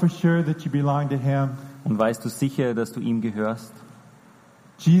know for sure that you belong to him? Und weißt du sicher, dass du ihm gehörst?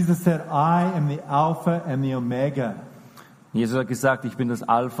 Jesus said, I am the Alpha and the Omega. Jesus hat gesagt, ich bin das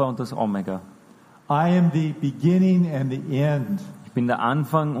Alpha und das Omega. I am the beginning and the end. Ich bin der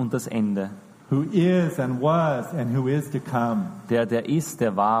Anfang und das Ende. Who is and was and who is to come. Der ist,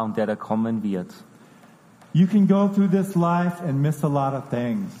 der war und der kommen wird. You can go through this life and miss a lot of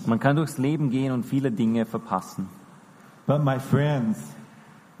things. Man kann durchs Leben gehen und viele Dinge verpassen. But my friends,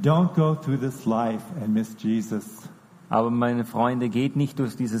 don't go through this life and miss Jesus. Aber meine Freunde, geht nicht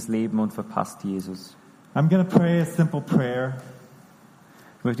durch dieses Leben und verpasst Jesus. I'm going to pray a simple prayer.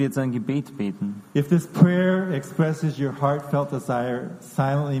 Ich möchte jetzt ein Gebet beten. If this prayer expresses your heartfelt desire,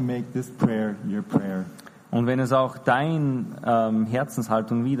 silently make this prayer your prayer. Und wenn es auch deine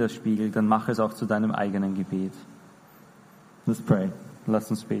Herzenshaltung widerspiegelt, dann mach es auch zu deinem eigenen Gebet. Let's pray. Lass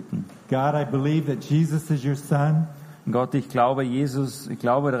uns beten. God, I believe that Jesus is your son, Gott, ich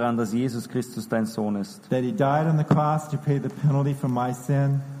glaube daran, dass Jesus Christus dein Sohn ist. that he died on the cross to pay the penalty for my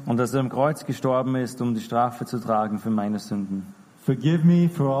sin. Und dass er am Kreuz gestorben ist, um die Strafe zu tragen für meine Sünden. Forgive me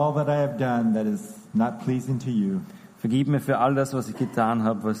for all that I have done that is not pleasing to you. Vergib mir für all das, was ich getan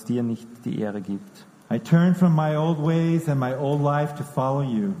habe, was dir nicht die Ehre gibt. I turn from my old ways and my old life to follow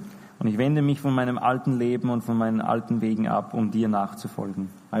you. Und ich wende mich von meinem alten Leben und von meinen alten Wegen ab, um dir nachzufolgen.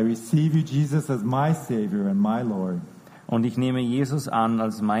 I receive you, Jesus, as my Savior and my Lord. Und ich nehme Jesus an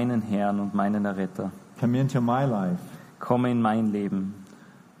als meinen Herrn und meinen Erretter. Come into my life. Komme in mein Leben.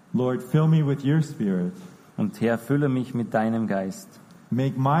 Lord, fill me with your Spirit. Und Herr, fülle mich mit deinem Geist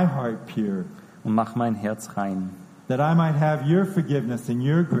Make my heart pure, und mach mein Herz rein, that I might have your forgiveness and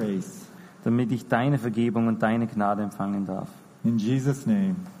your grace. damit ich deine Vergebung und deine Gnade empfangen darf. In Jesus'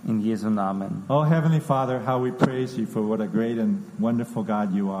 name. In Jesu Namen. Oh, Heavenly Father, how we praise you for what a great and wonderful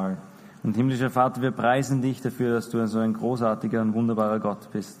God you are. Und himmlischer Vater, wir preisen dich dafür, dass du so ein großartiger und wunderbarer Gott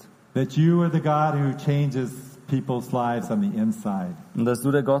bist. That you are the God who changes people's lives on the inside. Und dass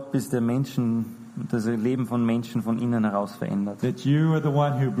du der Gott bist, der das Leben von Menschen von innen heraus verändert. That you are the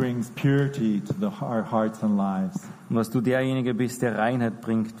one who brings purity to our hearts and lives. Und dass du derjenige bist, der Reinheit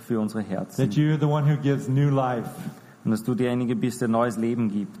bringt für unsere Herzen. That you are the one who gives new life. Und dass du derjenige bist, der neues Leben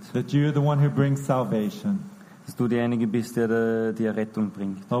gibt. That you are the one who brings salvation. Dass du derjenige bist, der dir Rettung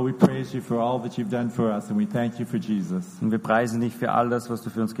bringt. Oh, we praise you for all that you've done for us, and we thank you for Jesus. Und wir preisen dich für all das, was du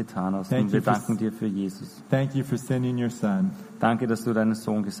für uns getan hast. Thank Und wir you for- danken dir für Jesus. Thank you for sending your Son Danke, dass du deinen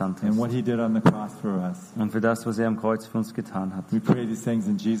Sohn gesandt and hast. what he did on the cross for us. Und für das, was er am Kreuz für uns getan hat. We pray these things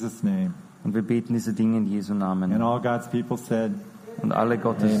in Jesus' name. Und wir beten diese Dinge in Jesu And Namen. all God's people said, Und alle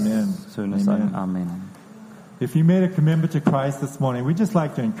Gottes Amen. Söhne Amen. sagen Amen. If you made a commitment to Christ this morning, we'd just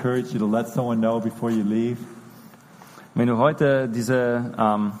like to encourage you to let someone know before you leave. Wenn du heute diese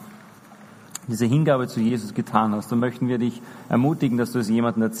Hingabe zu Jesus getan hast, dann möchten wir dich ermutigen, dass du es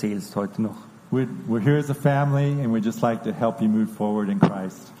jemandem erzählst heute noch. We're here as a family, and we'd just like to help you move forward in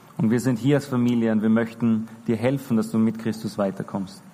Christ. Und wir sind hier als Familie und wir möchten dir helfen, dass du mit Christus weiterkommst.